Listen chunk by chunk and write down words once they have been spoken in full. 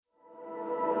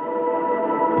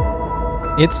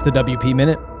It's the WP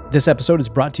Minute. This episode is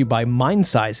brought to you by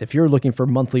MindSize. If you're looking for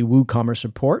monthly WooCommerce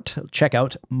support, check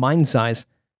out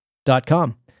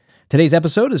mindsize.com. Today's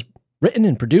episode is written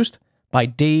and produced by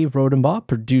Dave Rodenbaugh,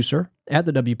 producer at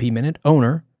the WP Minute,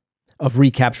 owner of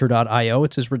Recapture.io.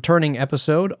 It's his returning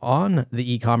episode on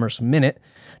the e-commerce minute,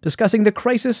 discussing the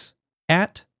crisis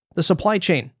at the supply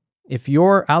chain. If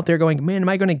you're out there going, man, am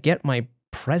I going to get my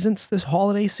presents this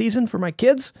holiday season for my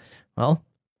kids? Well,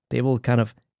 they will kind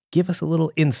of give us a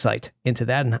little insight into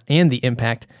that and the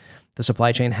impact the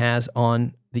supply chain has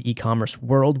on the e-commerce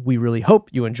world. We really hope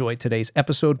you enjoyed today's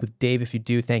episode with Dave. If you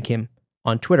do, thank him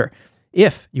on Twitter.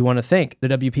 If you want to thank the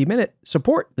WP Minute,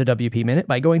 support the WP Minute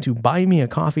by going to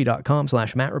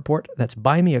buymeacoffee.com/MattReport. That's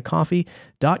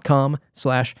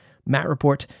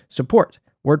buymeacoffee.com/MattReport. Support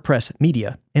WordPress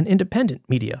media and independent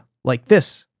media like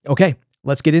this. Okay,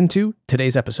 let's get into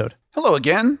today's episode. Hello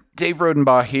again, Dave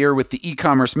Rodenbaugh here with the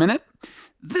e-commerce minute.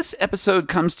 This episode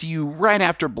comes to you right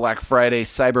after Black Friday,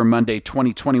 Cyber Monday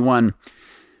 2021.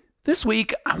 This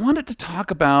week, I wanted to talk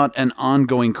about an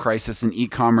ongoing crisis in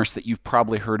e-commerce that you've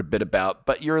probably heard a bit about,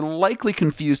 but you're likely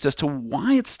confused as to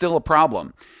why it's still a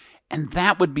problem. And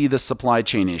that would be the supply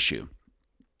chain issue.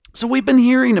 So we've been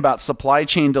hearing about supply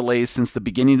chain delays since the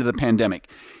beginning of the pandemic.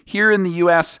 Here in the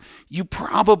US, you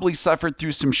probably suffered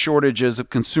through some shortages of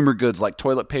consumer goods like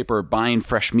toilet paper or buying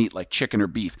fresh meat like chicken or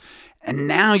beef. And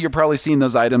now you're probably seeing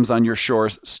those items on your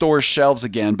store's shelves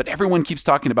again, but everyone keeps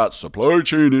talking about supply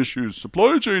chain issues,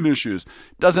 supply chain issues.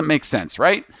 Doesn't make sense,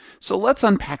 right? So let's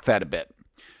unpack that a bit.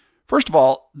 First of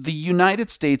all, the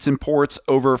United States imports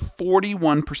over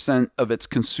 41% of its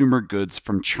consumer goods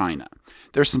from China.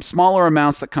 There's some smaller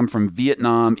amounts that come from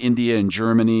Vietnam, India, and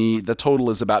Germany. The total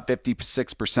is about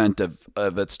 56%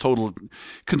 of its total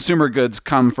consumer goods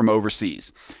come from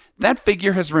overseas. That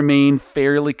figure has remained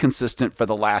fairly consistent for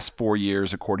the last 4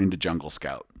 years, according to Jungle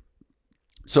Scout.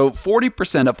 So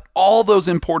 40% of all those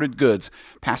imported goods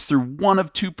pass through one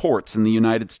of two ports in the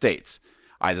United States,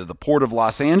 either the Port of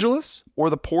Los Angeles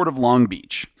or the Port of Long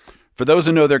Beach. For those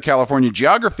who know their California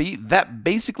geography, that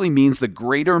basically means the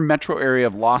greater metro area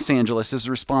of Los Angeles is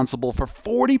responsible for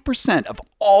 40% of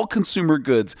all consumer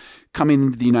goods coming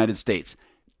into the United States.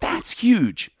 That's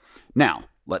huge. Now,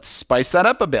 let's spice that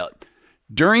up a bit.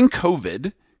 During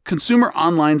COVID, consumer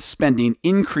online spending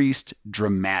increased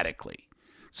dramatically.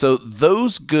 So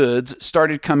those goods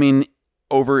started coming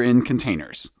over in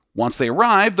containers. Once they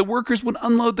arrived, the workers would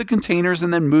unload the containers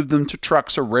and then move them to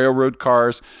trucks or railroad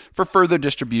cars for further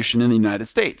distribution in the United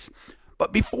States.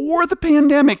 But before the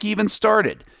pandemic even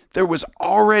started, there was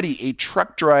already a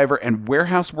truck driver and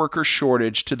warehouse worker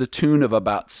shortage to the tune of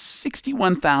about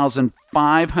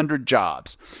 61,500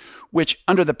 jobs, which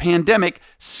under the pandemic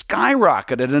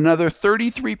skyrocketed another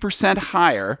 33%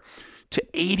 higher to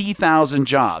 80,000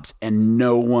 jobs, and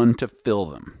no one to fill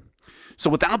them. So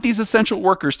without these essential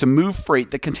workers to move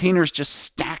freight, the containers just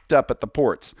stacked up at the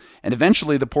ports, and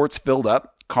eventually the ports filled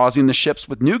up, causing the ships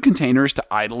with new containers to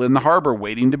idle in the harbor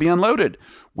waiting to be unloaded,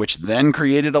 which then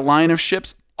created a line of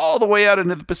ships all the way out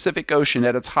into the Pacific Ocean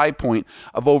at its high point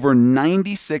of over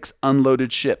 96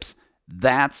 unloaded ships.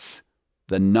 That's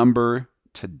the number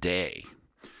today.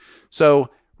 So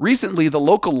recently, the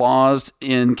local laws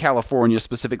in California,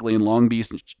 specifically in Long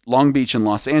Beach and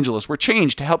Los Angeles, were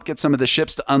changed to help get some of the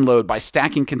ships to unload by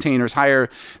stacking containers higher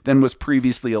than was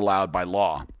previously allowed by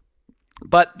law.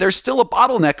 But there's still a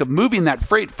bottleneck of moving that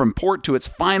freight from port to its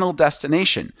final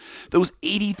destination. Those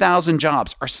 80,000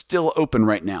 jobs are still open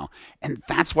right now, and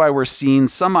that's why we're seeing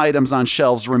some items on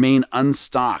shelves remain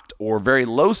unstocked or very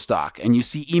low stock, and you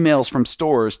see emails from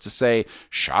stores to say,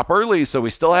 shop early so we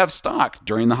still have stock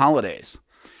during the holidays.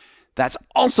 That's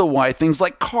also why things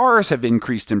like cars have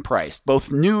increased in price,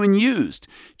 both new and used.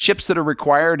 Chips that are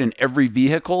required in every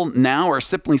vehicle now are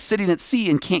simply sitting at sea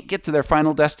and can't get to their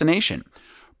final destination.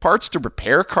 Parts to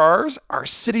repair cars are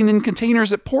sitting in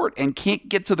containers at port and can't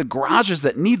get to the garages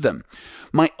that need them.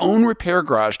 My own repair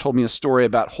garage told me a story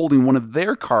about holding one of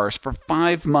their cars for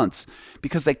 5 months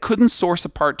because they couldn't source a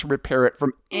part to repair it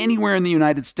from anywhere in the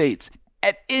United States.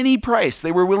 At any price,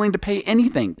 they were willing to pay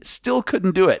anything, still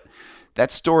couldn't do it.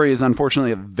 That story is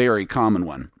unfortunately a very common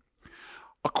one.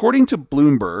 According to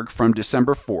Bloomberg from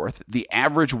December 4th, the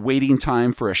average waiting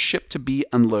time for a ship to be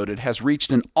unloaded has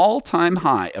reached an all-time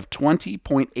high of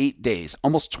 20.8 days,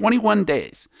 almost 21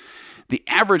 days. The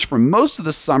average for most of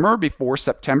the summer before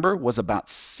September was about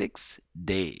 6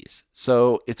 days.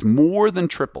 So it's more than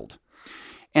tripled.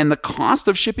 And the cost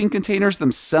of shipping containers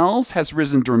themselves has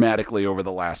risen dramatically over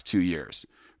the last 2 years.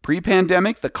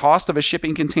 Pre-pandemic, the cost of a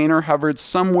shipping container hovered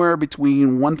somewhere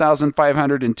between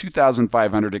 $1,500 and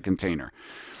 $2,500 a container.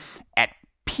 At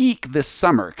peak this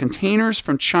summer, containers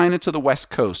from China to the West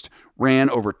Coast ran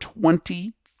over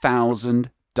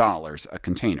 $20,000 a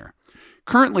container.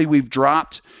 Currently, we've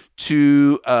dropped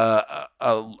to a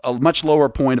much lower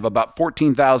point of about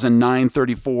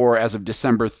 $14,934 as of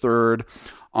December 3rd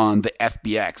on the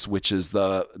FBX, which is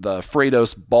the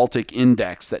Freightos Baltic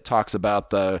Index that talks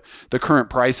about the current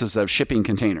prices of shipping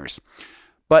containers.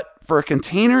 But for a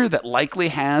container that likely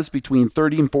has between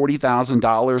 $30,000 and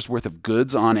 $40,000 worth of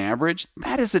goods on average,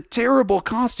 that is a terrible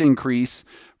cost increase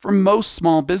for most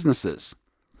small businesses.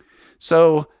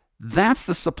 So that's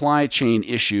the supply chain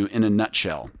issue in a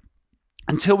nutshell.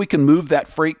 Until we can move that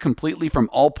freight completely from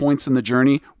all points in the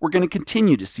journey, we're going to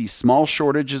continue to see small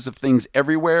shortages of things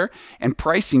everywhere and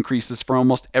price increases for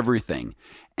almost everything.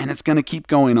 And it's going to keep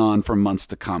going on for months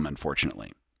to come,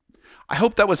 unfortunately. I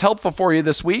hope that was helpful for you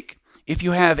this week. If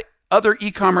you have other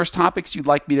e-commerce topics you'd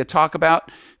like me to talk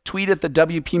about, tweet at the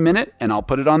WP Minute and I'll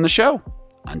put it on the show.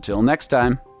 Until next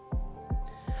time.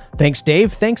 Thanks,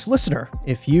 Dave. Thanks, listener.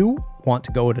 If you want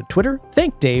to go to Twitter,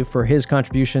 thank Dave for his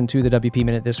contribution to the WP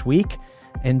Minute this week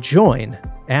and join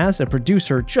as a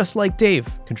producer just like Dave,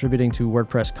 contributing to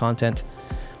WordPress content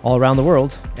all around the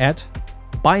world at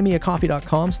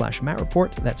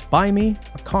buymeacoffee.com/MattReport. That's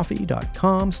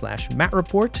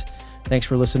buymeacoffee.com/MattReport. Thanks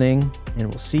for listening, and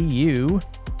we'll see you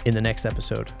in the next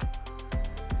episode.